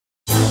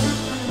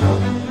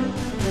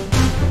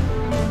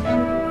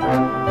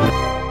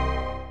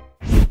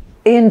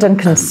Iain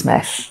Duncan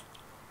Smith,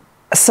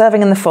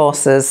 serving in the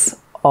forces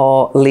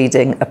or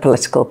leading a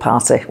political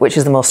party, which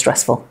is the most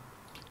stressful?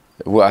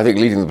 Well, I think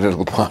leading the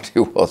political party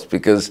was,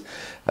 because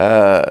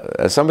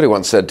as somebody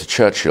once said to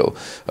Churchill,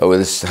 oh,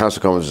 this House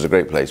of Commons is a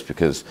great place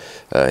because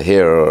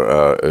here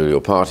are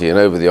your party and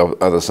over the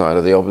other side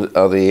are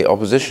the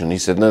opposition. He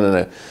said,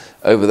 no,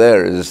 over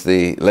there is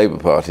the Labour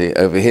Party,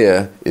 over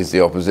here is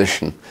the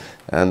opposition.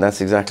 And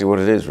that's exactly what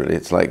it is, really.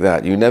 It's like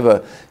that.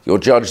 You're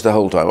judged the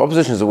whole time.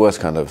 Opposition is the worst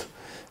kind of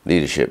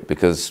leadership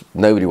because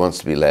nobody wants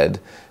to be led.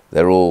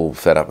 They're all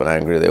fed up and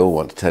angry. They all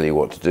want to tell you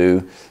what to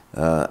do.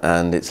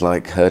 And it's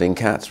like herding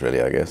cats,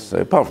 really, I guess. So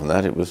apart from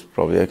that, it was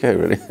probably okay,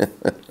 really.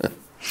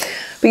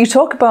 But you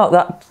talk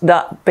about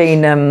that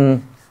being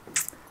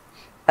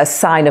a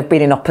sign of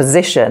being in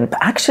opposition, but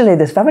actually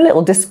there's very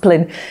little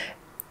discipline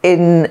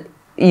in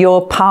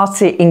your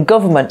party in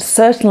government,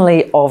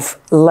 certainly of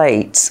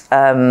late.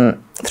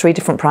 3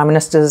 different prime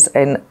ministers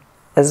in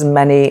as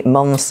many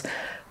months.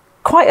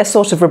 Quite a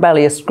sort of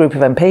rebellious group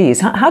of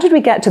MPs. How did we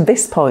get to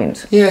this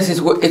point? Yes,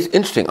 it's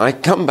interesting. I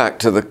come back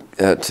to the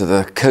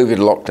COVID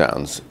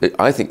lockdowns.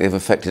 I think they've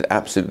affected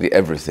absolutely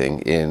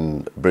everything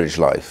in British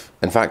life.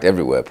 In fact,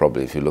 everywhere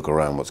probably, if you look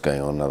around what's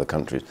going on in other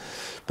countries.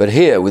 But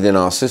here, within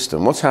our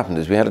system, what's happened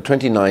is we had a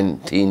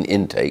 2019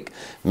 intake,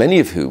 many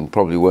of whom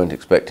probably weren't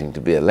expecting to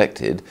be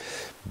elected,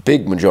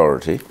 big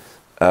majority.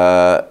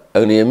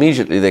 Only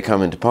immediately they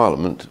come into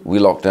Parliament, we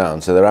lock down,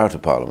 so they're out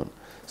of Parliament.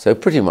 So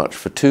pretty much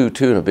for two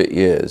and a bit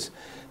years,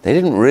 they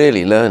didn't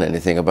really learn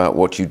anything about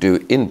what you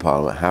do in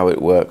Parliament, how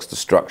it works, the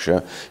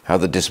structure, how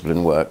the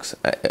discipline works,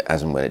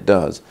 as and when it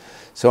does.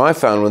 So I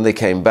found when they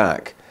came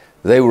back,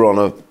 they were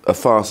on a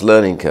fast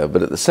learning curve,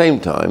 but at the same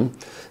time,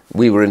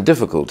 we were in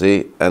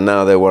difficulty, and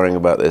now they're worrying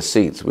about their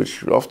seats,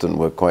 which often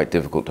were quite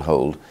difficult to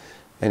hold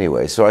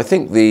anyway. So I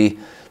think the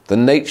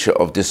nature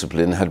of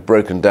discipline had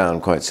broken down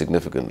quite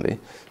significantly,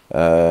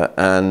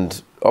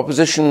 and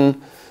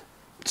opposition.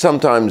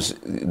 Sometimes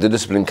the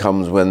discipline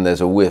comes when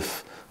there's a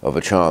whiff of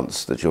a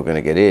chance that you're going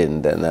to get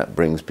in, then that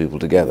brings people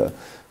together.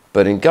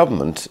 But in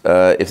government,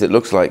 if it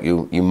looks like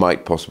you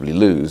might possibly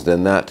lose,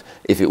 then that,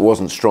 if it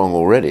wasn't strong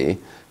already,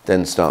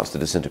 then starts to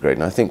disintegrate.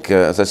 And I think,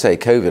 as I say,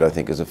 COVID, I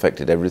think, has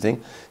affected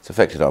everything. It's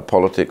affected our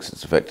politics,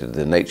 it's affected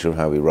the nature of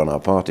how we run our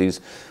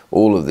parties.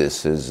 All of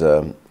this has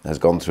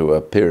gone through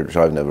a period which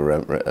I've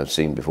never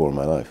seen before in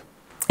my life.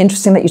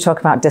 Interesting that you talk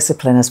about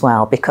discipline as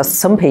well, because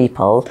some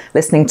people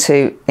listening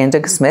to Iain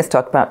Duncan Smith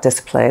talk about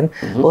discipline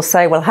will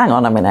say, well, hang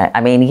on a minute.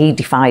 I mean, he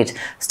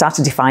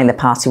started defying the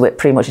party whip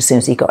pretty much as soon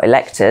as he got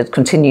elected,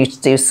 continued to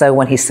do so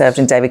when he served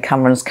in David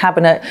Cameron's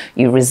cabinet.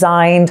 You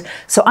resigned.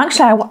 So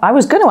actually, I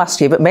was going to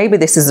ask you, but maybe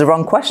this is the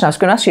wrong question. I was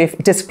going to ask you if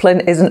discipline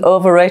is an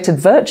overrated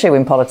virtue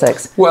in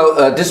politics.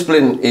 Well,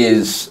 discipline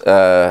is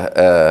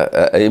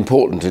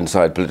important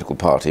inside political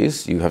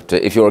parties. You have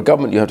to, if you're a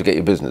government, you have to get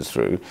your business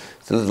through.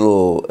 It's a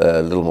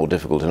little more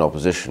difficult in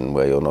opposition,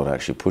 where you're not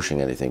actually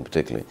pushing anything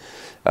particularly.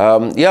 I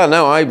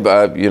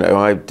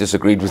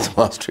disagreed with the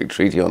Maastricht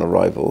Treaty on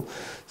arrival,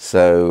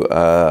 so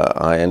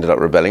I ended up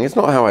rebelling. It's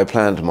not how I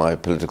planned my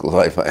political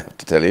life, I have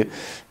to tell you.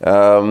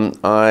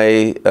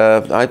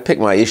 I pick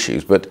my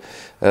issues, but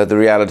the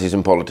realities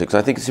in politics,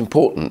 I think it's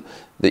important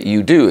that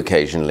you do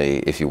occasionally,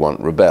 if you want,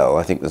 rebel.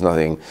 I think there's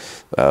nothing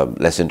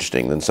less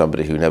interesting than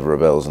somebody who never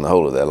rebels in the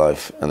whole of their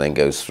life and then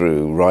goes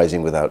through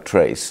rising without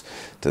trace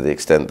to the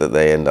extent that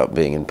they end up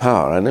being in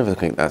power. I never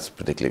think that's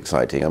particularly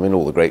exciting. I mean,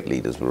 all the great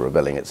leaders were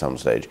rebelling at some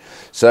stage.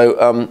 So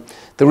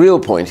the real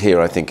point here,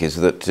 I think, is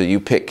that you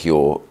pick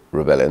your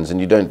rebellions and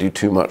you don't do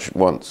too much at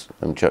once.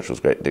 I mean, Churchill's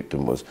great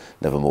dictum was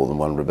never more than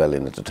one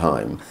rebellion at a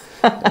time,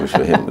 which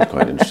for him was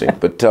quite interesting.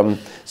 But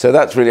so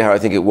that's really how I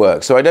think it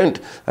works. So I don't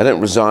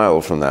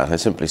resile from that. I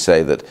simply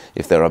say that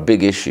if there are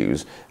big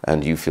issues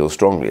and you feel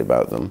strongly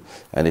about them,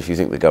 and if you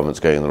think the government's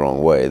going the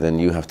wrong way, then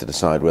you have to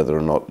decide whether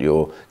or not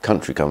your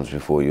country comes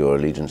before your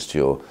allegiance to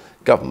your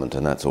government,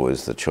 and that's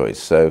always the choice.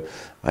 So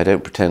I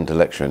don't pretend to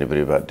lecture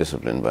anybody about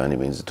discipline by any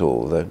means at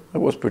all, though I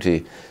was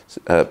pretty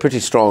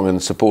strong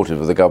and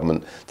supportive of the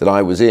government that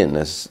I was in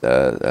as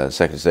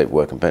Secretary of State for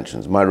Work and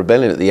Pensions. My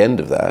rebellion at the end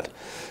of that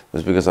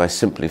was because I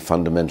simply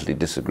fundamentally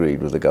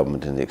disagreed with the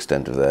government in the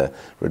extent of their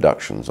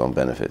reductions on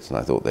benefits, and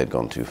I thought they'd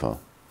gone too far.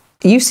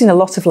 You've seen a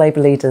lot of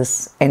Labour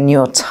leaders in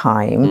your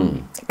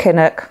time.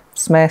 Kinnock,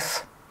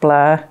 Smith,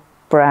 Blair,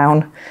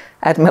 Brown,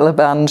 Ed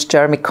Miliband,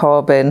 Jeremy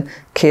Corbyn,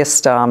 Keir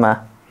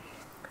Starmer.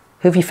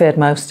 Who have you feared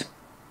most?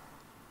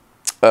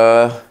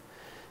 Well,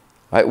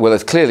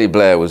 it's clearly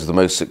Blair was the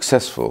most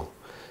successful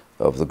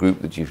of the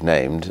group that you've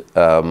named,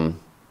 and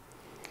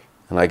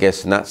I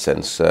guess in that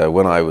sense,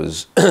 when I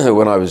was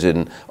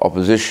in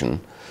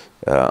opposition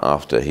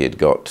after he had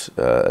got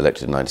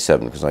elected in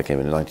 '97, because I came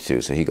in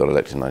 '92, so he got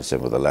elected in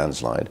 '97 with a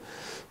landslide.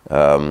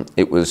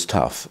 It was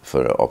tough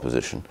for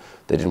opposition.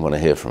 They didn't want to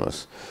hear from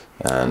us,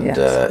 and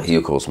yes. He,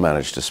 of course,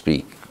 managed to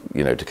speak,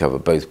 to cover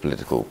both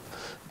political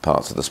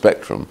parts of the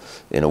spectrum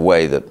in a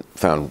way that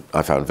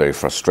I found very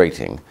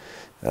frustrating.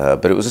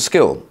 But it was a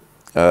skill,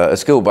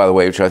 by the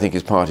way, which I think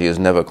his party has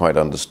never quite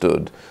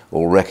understood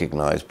or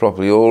recognised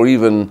properly, or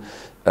even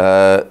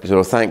sort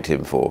of thanked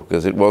him for,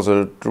 because it was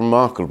a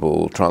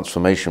remarkable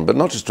transformation, but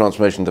not just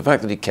transformation, the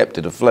fact that he kept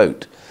it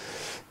afloat,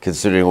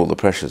 considering all the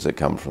pressures that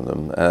come from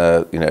them.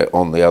 You know,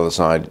 on the other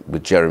side,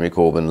 with Jeremy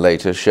Corbyn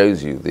later,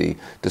 shows you the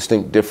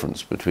distinct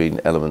difference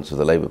between elements of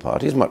the Labour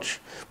Party. It's much,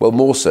 well,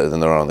 more so than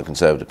there are in the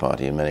Conservative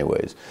Party in many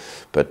ways.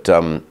 But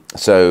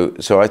so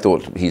I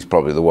thought he's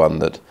probably the one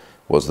that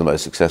was the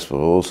most successful,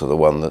 but also the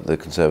one that the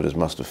Conservatives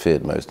must have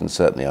feared most. And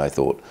certainly I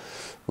thought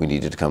we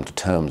needed to come to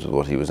terms with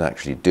what he was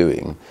actually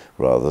doing,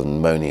 rather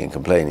than moaning and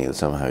complaining that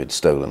somehow he'd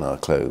stolen our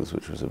clothes,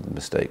 which was a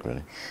mistake,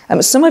 really.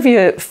 Some of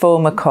your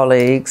former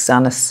colleagues,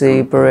 Anna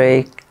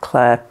Seabury,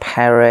 Claire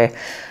Perry,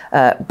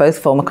 both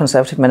former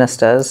Conservative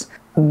ministers,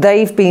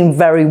 they've been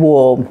very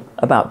warm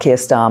about Keir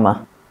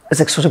Starmer as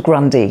a sort of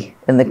grandee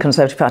in the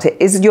Conservative Party.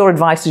 Is your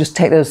advice to just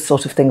take those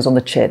sort of things on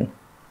the chin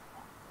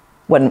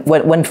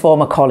when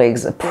former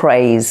colleagues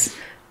praise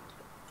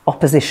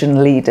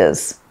opposition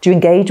leaders? Do you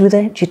engage with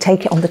it? Do you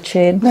take it on the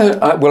chin? No,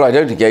 well, I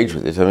don't engage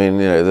with it. I mean,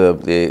 you know,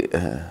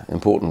 the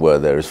important word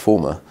there is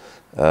former.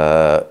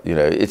 You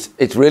know,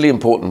 it's really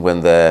important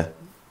when they're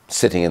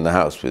sitting in the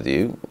House with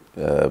you,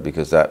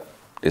 because that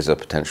is a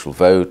potential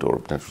vote or a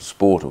potential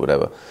support or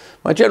whatever.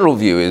 My general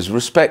view is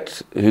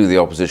respect who the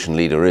opposition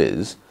leader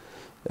is,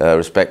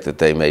 respect that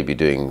they may be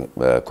doing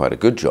quite a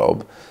good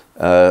job,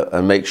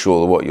 and make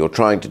sure that what you're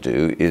trying to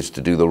do is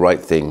to do the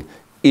right thing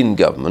in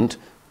government,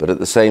 but at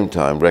the same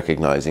time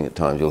recognising at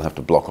times you'll have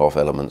to block off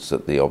elements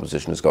that the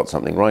opposition has got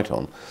something right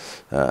on.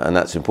 And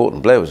that's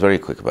important. Blair was very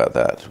quick about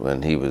that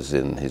when he was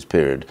in his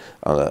period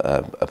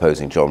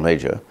opposing John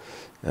Major.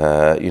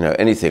 You know,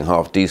 anything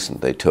half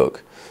decent they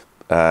took,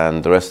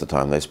 and the rest of the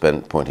time they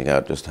spent pointing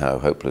out just how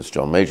hopeless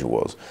John Major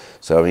was.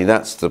 So, I mean,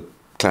 that's the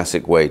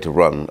classic way to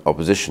run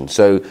opposition.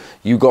 So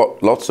you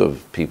got lots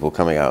of people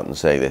coming out and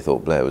saying they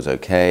thought Blair was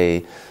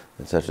okay,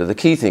 etc. The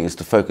key thing is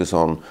to focus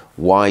on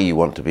why you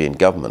want to be in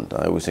government.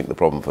 I always think the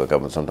problem for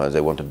government, sometimes they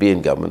want to be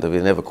in government, but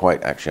they never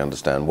quite actually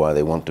understand why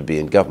they want to be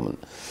in government.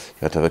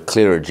 You have to have a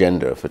clear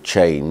agenda for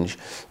change,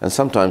 and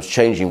sometimes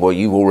changing what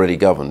you've already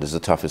governed is the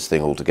toughest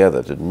thing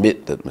altogether, to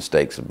admit that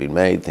mistakes have been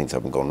made, things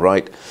haven't gone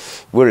right.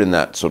 We're in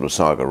that sort of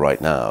saga right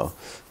now.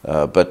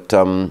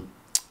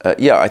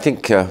 Yeah, I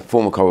think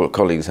former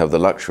colleagues have the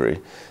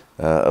luxury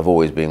of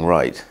always being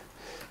right.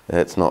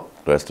 It's not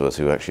the rest of us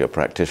who actually are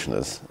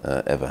practitioners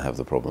ever have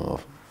the problem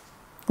of.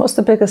 What's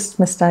the biggest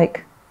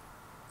mistake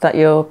that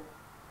your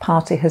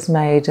party has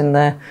made in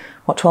the,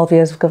 12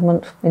 years of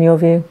government, in your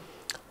view?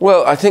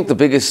 Well, I think the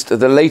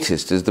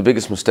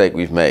biggest mistake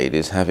we've made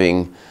is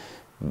having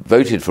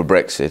voted for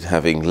Brexit,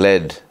 having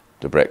led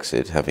to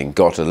Brexit, having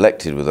got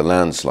elected with a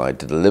landslide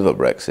to deliver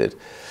Brexit,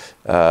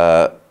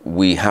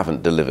 we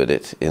haven't delivered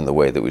it in the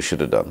way that we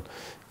should have done.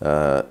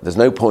 There's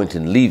no point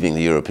in leaving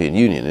the European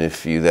Union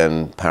if you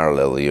then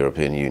parallel the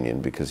European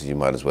Union, because you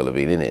might as well have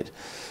been in it.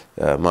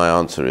 My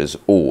answer is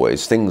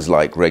always things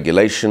like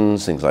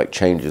regulations, things like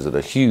changes that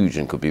are huge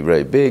and could be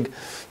very big,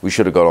 we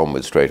should have got on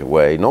with straight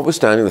away,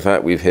 notwithstanding the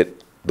fact we've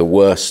hit the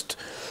worst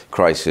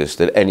crisis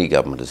that any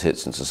government has hit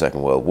since the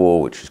Second World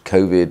War, which is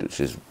COVID, which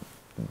has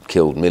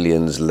killed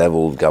millions,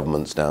 levelled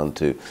governments down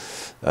to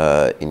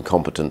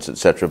incompetence,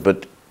 etc.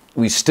 But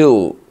we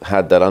still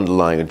had that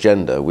underlying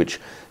agenda, which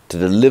to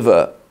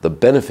deliver the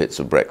benefits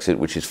of Brexit,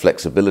 which is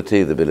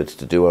flexibility, the ability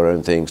to do our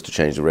own things, to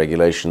change the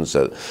regulations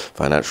so that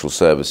financial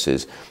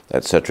services,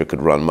 etc.,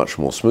 could run much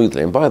more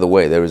smoothly. And by the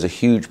way, there is a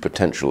huge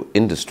potential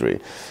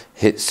industry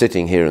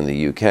sitting here in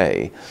the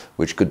UK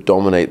which could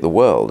dominate the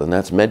world, and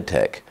that's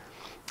medtech.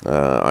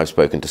 I've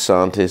spoken to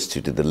scientists who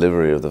did the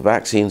delivery of the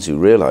vaccines who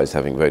realised,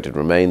 having voted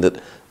Remain,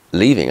 that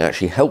leaving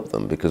actually helped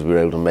them because we were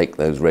able to make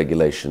those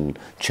regulation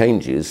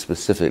changes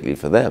specifically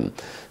for them.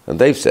 And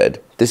they've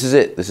said, this is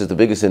it, this is the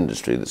biggest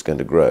industry that's going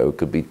to grow,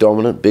 could be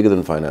dominant, bigger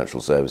than financial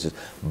services,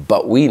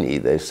 but we need,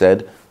 they've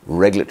said,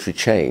 regulatory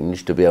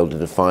change to be able to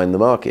define the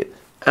market.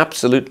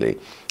 Absolutely.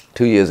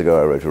 2 years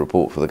ago I wrote a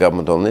report for the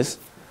government on this.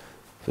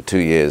 For 2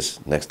 years,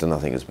 next to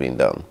nothing has been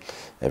done.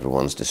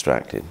 Everyone's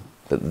distracted.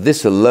 But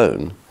this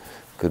alone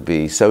could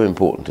be so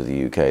important to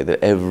the UK that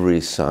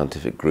every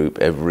scientific group,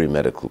 every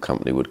medical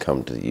company would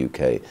come to the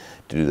UK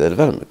to do their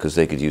development, because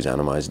they could use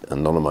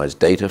anonymised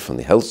data from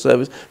the health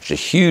service, which is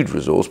a huge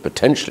resource,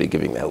 potentially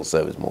giving the health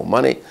service more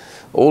money.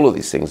 All of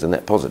these things are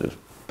net positive,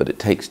 but it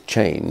takes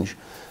change.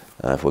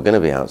 If we're going to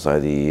be outside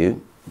the EU,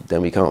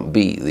 then we can't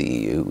be the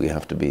EU, we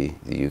have to be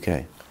the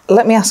UK.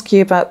 Let me ask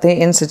you about the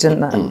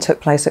incident that took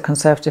place at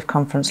Conservative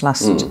conference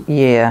last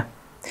year.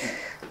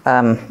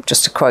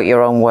 Just to quote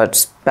your own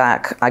words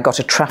back, I got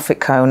a traffic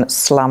cone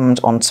slammed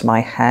onto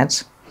my head.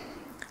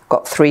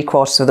 Got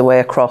 3/4 of the way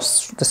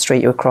across the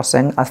street you were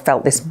crossing. I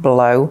felt this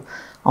blow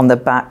on the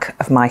back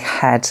of my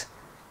head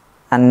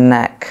and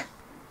neck.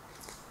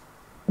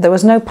 There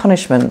was no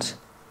punishment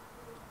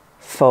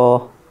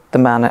for the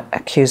man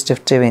accused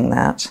of doing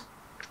that.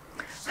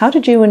 How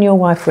did you and your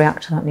wife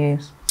react to that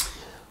news?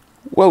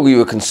 Well, we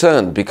were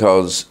concerned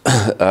because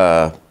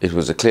it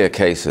was a clear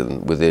case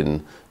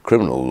within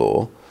criminal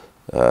law.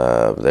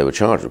 They were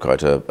charged with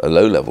quite a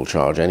low-level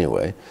charge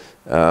anyway.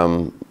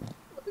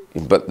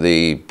 but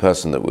the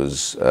person that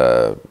was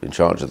in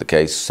charge of the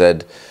case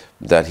said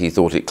that he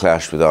thought it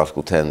clashed with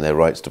Article 10, their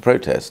rights to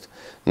protest.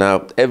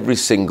 Now, every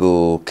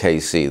single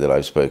KC that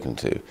I've spoken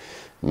to,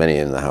 many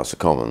in the House of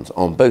Commons,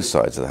 on both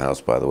sides of the House,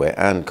 by the way,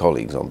 and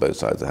colleagues on both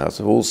sides of the House,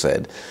 have all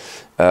said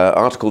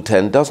Article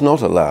 10 does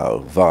not allow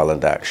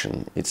violent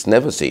action. It's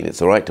never seen. It's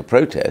the right to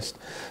protest,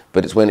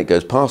 but it's when it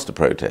goes past a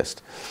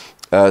protest.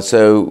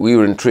 So we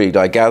were intrigued.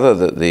 I gather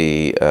that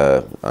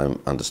I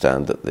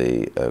understand that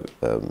the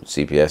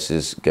CPS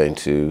is going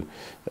to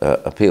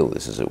appeal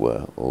this, as it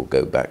were, or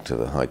go back to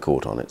the High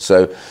Court on it.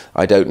 So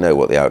I don't know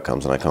what the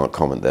outcomes, and I can't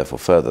comment therefore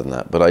further than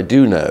that. But I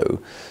do know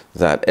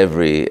that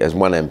as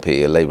one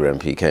MP, a Labour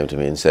MP, came to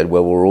me and said,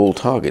 well, we're all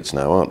targets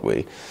now, aren't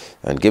we?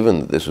 And given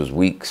that this was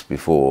weeks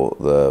before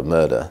the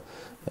murder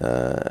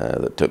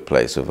that took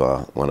place of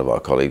one of our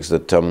colleagues,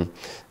 that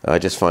I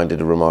just find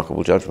it a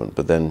remarkable judgment.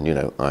 But then, you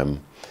know,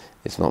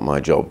 it's not my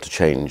job to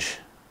change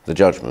the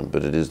judgment,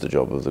 but it is the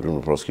job of the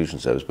Criminal Prosecution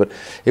Service. But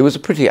it was a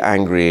pretty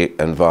angry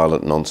and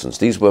violent nonsense.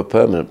 These were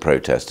permanent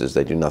protesters.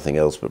 They do nothing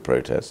else but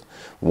protest.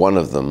 One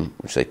of them,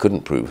 which they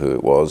couldn't prove who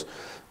it was,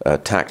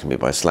 attacked me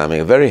by slamming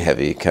a very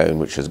heavy cone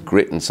which has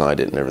grit inside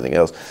it and everything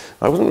else.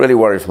 I wasn't really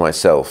worried for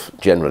myself,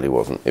 generally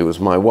wasn't. It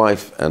was my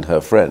wife and her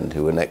friend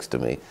who were next to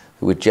me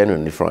who were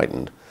genuinely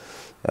frightened.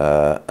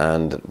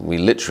 And we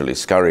literally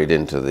scurried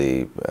into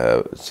the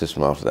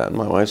system after that. And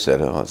my wife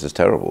said, oh, this is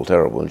terrible,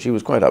 terrible. And she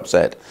was quite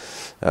upset.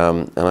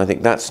 And I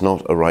think that's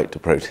not a right to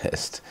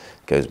protest.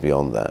 It goes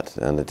beyond that.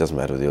 And it doesn't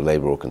matter whether you're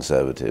Labour or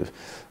Conservative.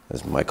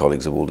 As my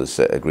colleagues have all just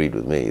agreed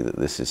with me, that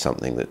this is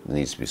something that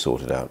needs to be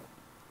sorted out.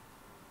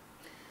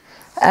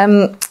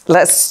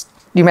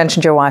 You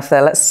mentioned your wife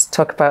there. Let's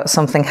talk about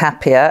something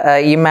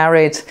happier. You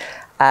married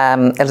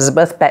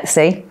Elizabeth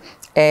Betsy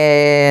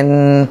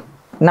in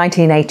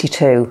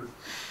 1982.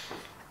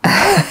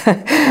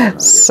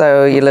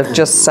 So you'll have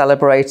just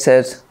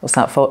celebrated, what's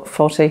that,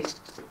 40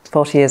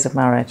 years of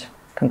marriage.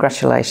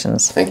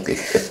 Congratulations. Thank you.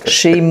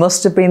 She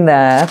must have been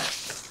there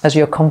as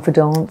your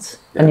confidant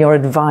and your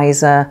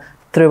advisor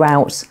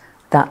throughout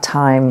that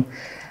time.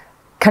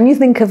 Can you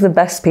think of the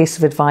best piece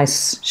of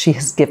advice she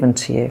has given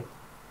to you?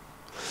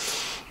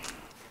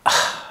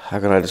 How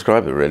can I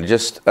describe it, really?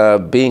 Just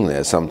being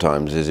there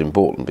sometimes is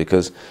important,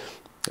 because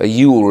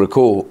you will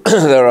recall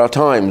there are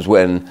times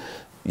when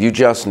you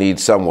just need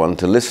someone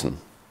to listen.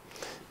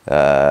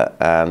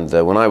 And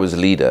when I was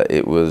leader,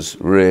 it was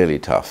really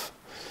tough.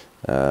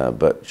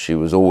 But she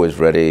was always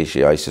ready.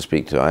 I used to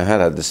speak to her. I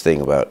had this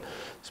thing about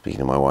speaking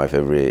to my wife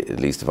at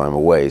least if I'm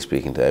away,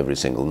 speaking to her every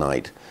single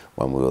night,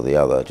 one way or the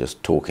other,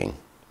 just talking,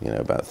 you know,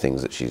 about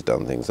things that she's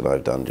done, things that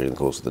I've done during the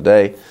course of the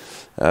day.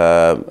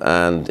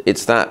 And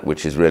it's that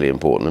which is really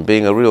important, and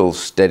being a real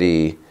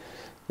steady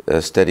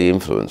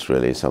influence,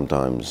 really.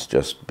 Sometimes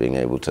just being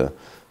able to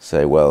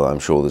say, well, I'm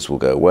sure this will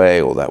go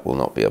away, or that will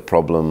not be a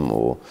problem,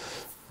 or,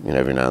 you know,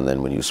 every now and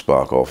then when you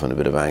spark off in a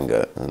bit of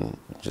anger and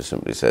just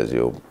simply says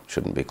you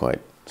shouldn't be quite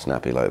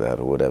snappy like that,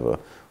 or whatever.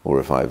 Or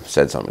if I've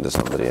said something to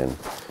somebody and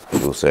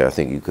you'll say, I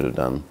think you could have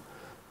done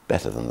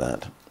better than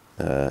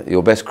that.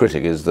 Your best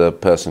critic is the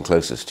person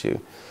closest to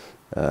you.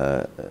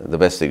 The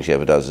best thing she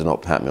ever does is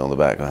not pat me on the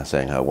back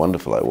saying how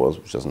wonderful I was,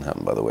 which doesn't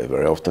happen, by the way,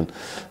 very often.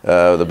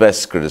 The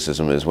best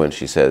criticism is when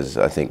she says,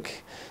 I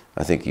think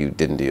you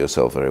didn't do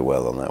yourself very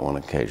well on that one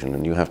occasion,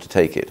 and you have to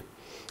take it,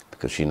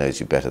 because she knows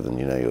you better than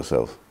you know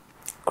yourself.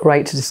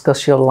 Great to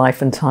discuss your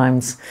life and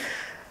times.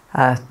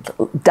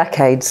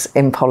 Decades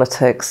in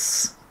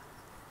politics,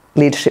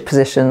 leadership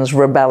positions,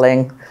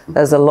 rebelling.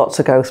 There's a lot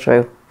to go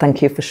through.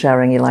 Thank you for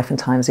sharing your life and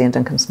times, Iain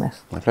Duncan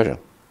Smith. My pleasure.